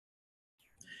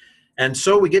And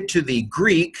so we get to the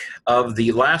Greek of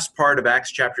the last part of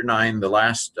Acts chapter 9, the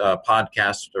last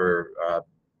podcast or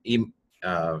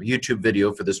YouTube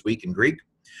video for this week in Greek,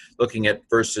 looking at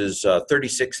verses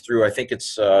 36 through, I think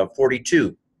it's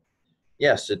 42.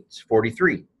 Yes, it's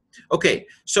 43. Okay,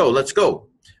 so let's go.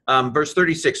 Verse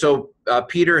 36. So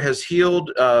Peter has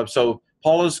healed, so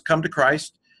Paul has come to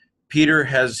Christ. Peter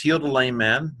has healed a lame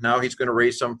man. Now he's going to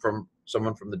raise someone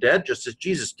from the dead, just as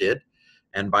Jesus did,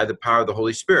 and by the power of the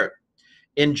Holy Spirit.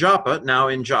 In Joppa,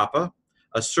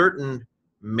 a certain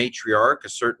matriarch, a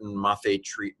certain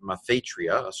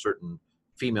Mathatria, a certain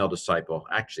female disciple,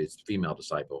 actually it's female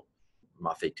disciple,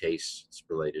 Mathetes, it's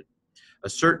related. A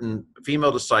certain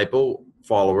female disciple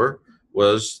follower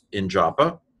was in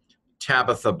Joppa,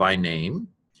 Tabitha by name,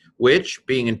 which,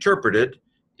 being interpreted,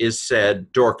 is said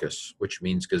Dorcas, which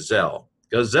means gazelle.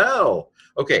 Gazelle!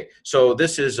 Okay, so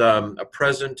this is a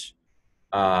present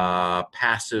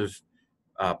passive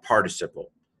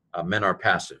participle. Men are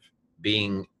passive,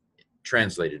 being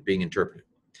translated, being interpreted.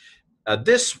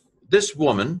 This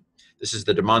woman, this is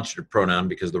the demonstrative pronoun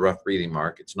because the rough breathing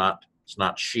mark, it's not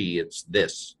she, it's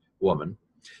this woman.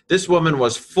 This woman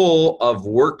was full of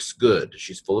works good.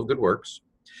 She's full of good works,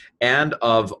 and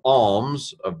of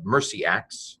alms, of mercy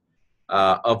acts,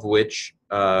 of which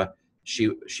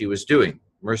she was doing.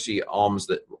 Mercy alms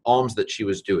that she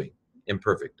was doing.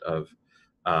 Imperfect of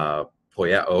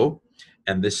poieo,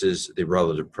 and this is the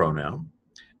relative pronoun.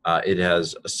 It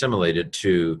has assimilated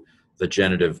to the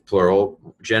genitive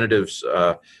plural. Genitives,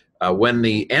 when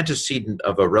the antecedent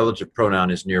of a relative pronoun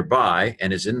is nearby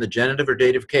and is in the genitive or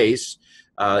dative case,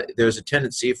 there's a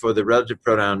tendency for the relative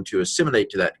pronoun to assimilate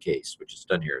to that case, which is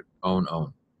done here,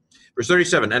 own. Verse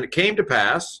 37, and it came to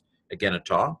pass,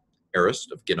 agenita,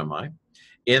 aorist of ginomai,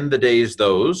 in the days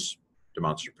those,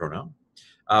 demonstrative pronoun,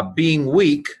 being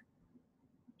weak,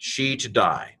 she to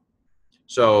die.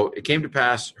 So it came to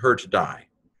pass her to die.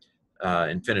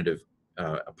 Infinitive,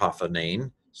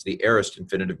 apothanane. It's the aorist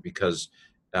infinitive because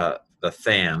the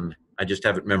than, I just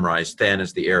have it memorized. Than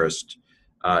is the aorist.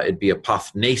 It'd be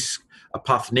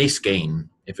apothnaskane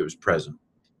if it was present,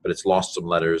 but it's lost some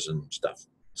letters and stuff.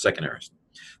 Second aorist.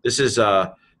 This is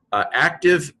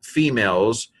active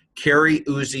females carry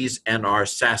Uzis and are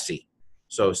sassy.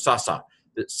 So sasa.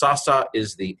 Sasa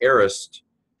is the aorist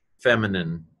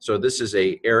feminine. So this is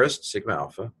a aorist, sigma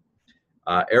alpha,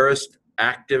 aorist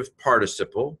active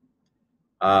participle,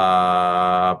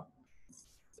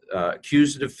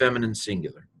 accusative feminine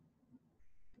singular,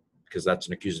 because that's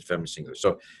an accusative feminine singular.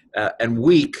 So, and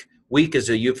weak is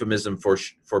a euphemism for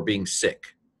being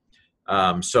sick.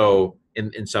 So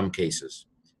in some cases,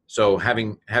 so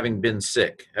having been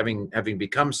sick, having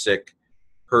become sick,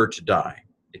 her to die.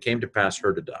 It came to pass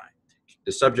her to die.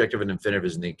 The subject of an infinitive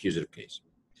is in the accusative case.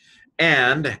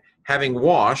 And having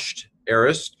washed,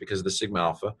 aorist, because of the sigma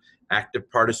alpha,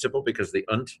 active participle, because the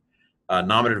unt,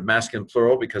 nominative masculine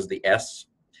plural, because the s,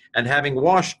 and having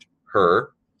washed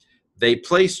her, they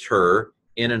placed her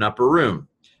in an upper room.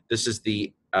 This is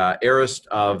the aorist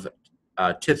of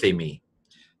tithemi.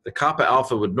 The kappa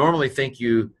alpha would normally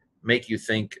make you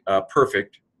think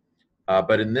perfect,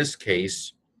 but in this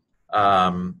case,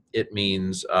 it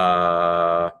means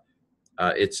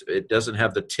it doesn't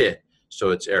have the ti, so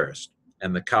it's aorist.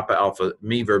 And the kappa alpha,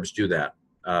 me verbs do that.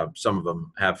 Some of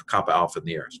them have kappa alpha in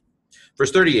the aorist.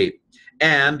 Verse 38,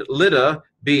 and Lydda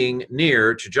being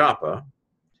near to Joppa,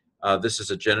 this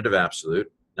is a genitive absolute,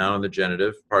 noun in the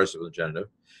genitive, participle in the genitive.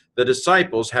 The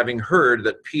disciples, having heard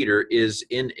that Peter is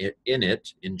in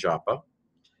Joppa,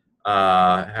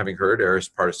 having heard,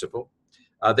 aorist participle,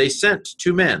 they sent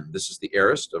two men, this is the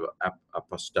aorist of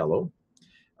apostello,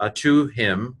 to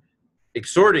him,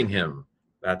 exhorting him,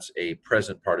 that's a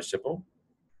present participle.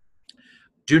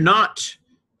 Do not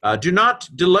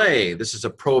delay, this is a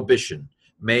prohibition.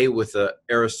 May with the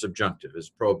aorist subjunctive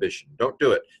is prohibition. Don't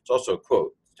do it. It's also a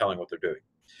quote telling what they're doing.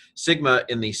 Sigma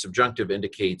in the subjunctive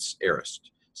indicates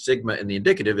aorist. Sigma in the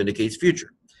indicative indicates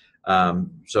future.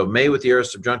 So may with the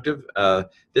aorist subjunctive.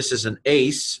 This is an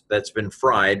ace that's been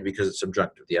fried because it's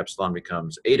subjunctive. The epsilon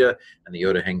becomes eta, and the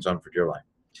iota hangs on for dear life.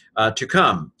 To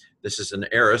come. This is an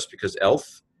aorist because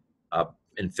elf.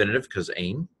 Infinitive because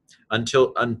ain.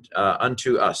 Unto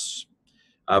us.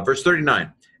 Verse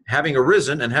 39. Having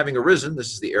arisen,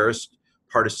 this is the aorist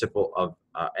participle of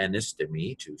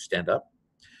anistemi, to stand up.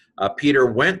 Peter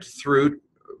went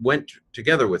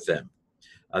together with them.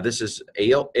 This is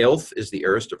Elf is the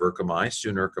aorist of Urkamai,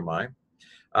 soon Urkamai,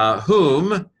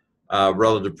 whom,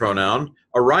 relative pronoun,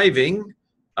 arriving,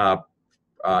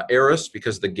 aorist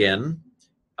because the gen,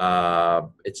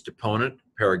 its deponent,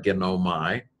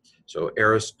 paragenomai, so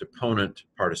aorist deponent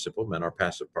participle, men are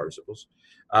passive participles,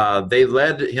 They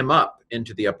led him up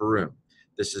into the upper room.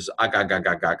 This is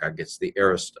Agag, it's the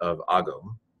aorist of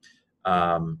Agum,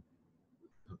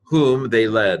 whom they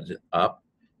led up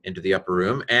into the upper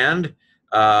room, and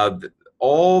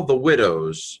all the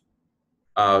widows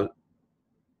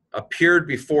appeared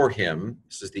before him.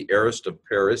 This is the aorist of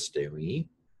Peristemi.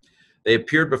 They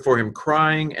appeared before him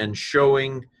crying and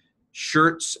showing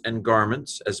shirts and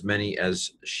garments, as many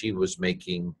as she was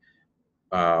making,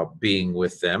 being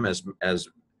with them, as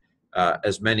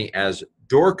many as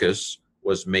Dorcas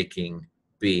was making,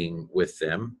 being with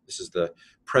them. This is the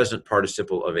present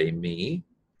participle of a me.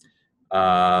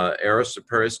 Aorist of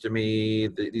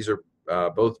Peristemi, these are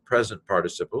both present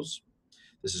participles.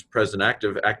 This is present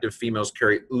active. Active females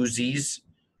carry uzis,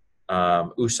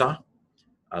 usa.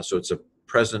 So it's a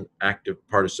present active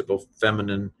participle,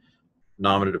 feminine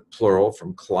nominative plural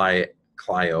from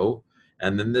Clio.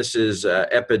 And then this is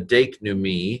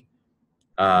epideichnoumi.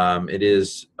 It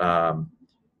is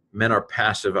men are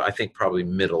passive. I think probably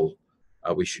middle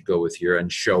we should go with here,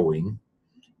 and showing,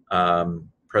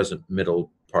 present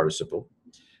middle participle.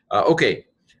 Okay,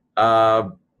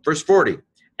 verse 40.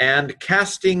 And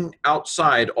casting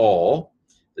outside all,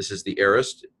 this is the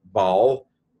aorist. Baal,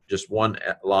 just one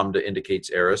lambda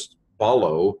indicates aorist.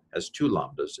 Balo has two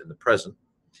lambdas in the present.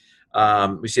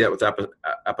 We see that with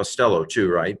apostello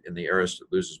too, right? In the aorist, it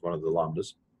loses one of the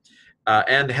lambdas.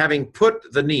 And having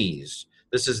put the knees,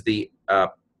 this is the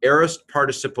aorist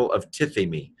participle of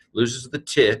tithemi, loses the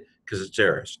ti because it's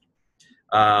aorist.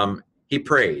 He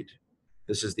prayed.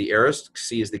 This is the aorist.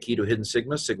 C is the key to hidden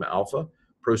sigma, sigma alpha.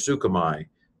 Prosukomai,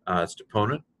 its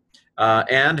deponent.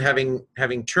 And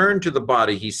having turned to the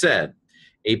body, he said,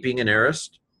 A being an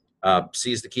aorist,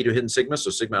 C is the key to hidden sigma, so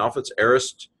sigma alpha, it's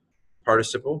aorist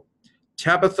participle.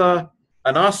 Tabitha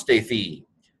anastathi.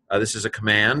 This is a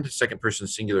command, second person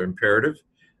singular imperative.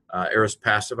 Aorist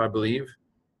passive, I believe.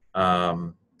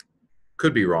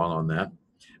 Could be wrong on that.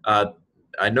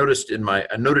 I noted in my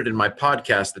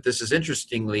podcast that this is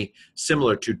interestingly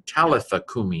similar to Talitha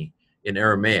Kumi in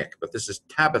Aramaic, but this is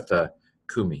Tabitha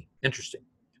Kumi. Interesting.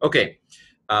 Okay,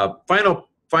 final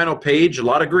page, a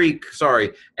lot of Greek,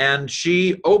 sorry. And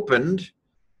she opened,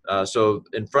 so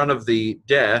in front of the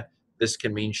de, this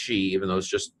can mean she, even though it's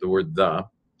just the word the.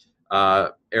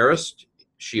 Aorist,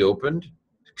 she opened,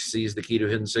 sees the key to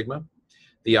hidden sigma,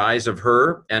 the eyes of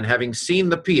her, and having seen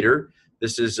the Peter,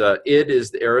 this is, id is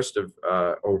the aorist of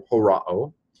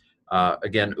horao.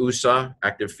 Again, usa,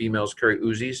 active females carry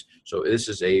uzis, so this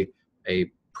is a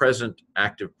present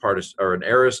active participle, or an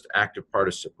aorist active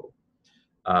participle,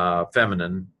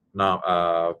 feminine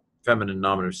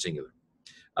nominative singular.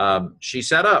 She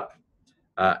sat up,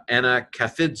 Anna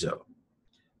Kathidzo,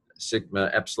 sigma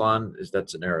epsilon,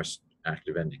 that's an aorist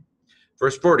active ending.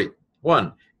 Verse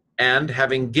 41, and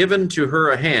having given to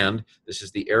her a hand, this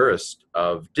is the aorist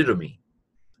of didomi.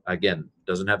 Again,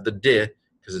 doesn't have the di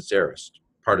because it's aorist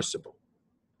participle.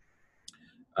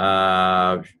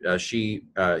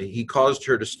 He caused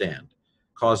her to stand.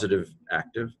 Causative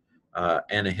active.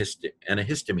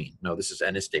 Anahistamine. No, this is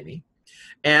anistemi.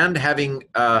 And having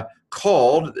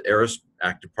called, the aorist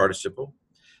active participle,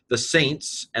 the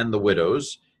saints and the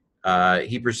widows,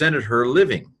 he presented her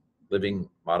living. Living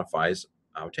modifies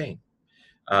autein.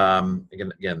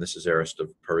 Again, this is aorist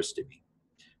of peristemi.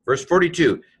 Verse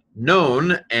 42,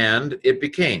 known, and it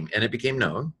became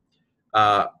known,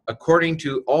 according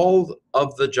to all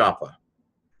of the Joppa,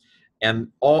 and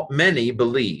many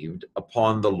believed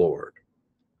upon the Lord.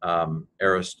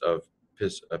 Aorist of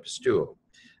pistuo.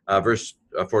 Verse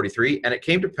 43, and it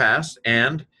came to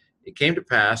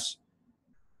pass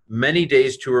many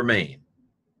days to remain.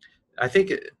 I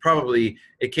think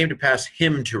it came to pass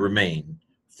him to remain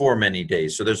for many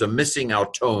days. So there's a missing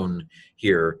autone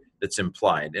here that's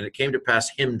implied. And it came to pass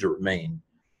him to remain.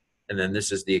 And then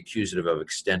this is the accusative of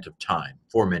extent of time,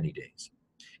 for many days.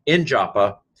 In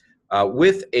Joppa,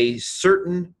 with a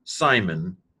certain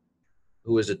Simon,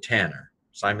 who is a tanner,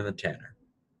 Simon the tanner.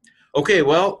 Okay,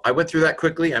 well, I went through that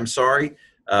quickly. I'm sorry.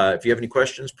 If you have any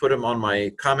questions, put them on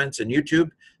my comments in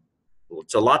YouTube.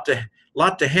 It's a lot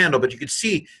to handle, but you can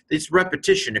see this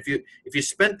repetition. If you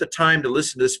spent the time to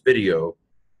listen to this video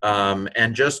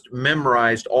and just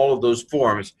memorized all of those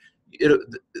forms,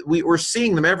 we're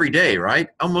seeing them every day, right?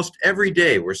 Almost every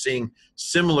day we're seeing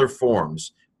similar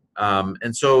forms.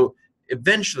 And so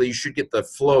eventually you should get the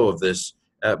flow of this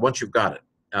once you've got it.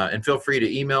 And feel free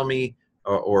to email me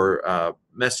or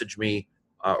message me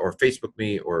or Facebook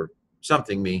me or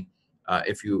something me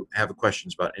if you have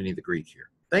questions about any of the Greek here.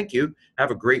 Thank you.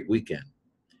 Have a great weekend.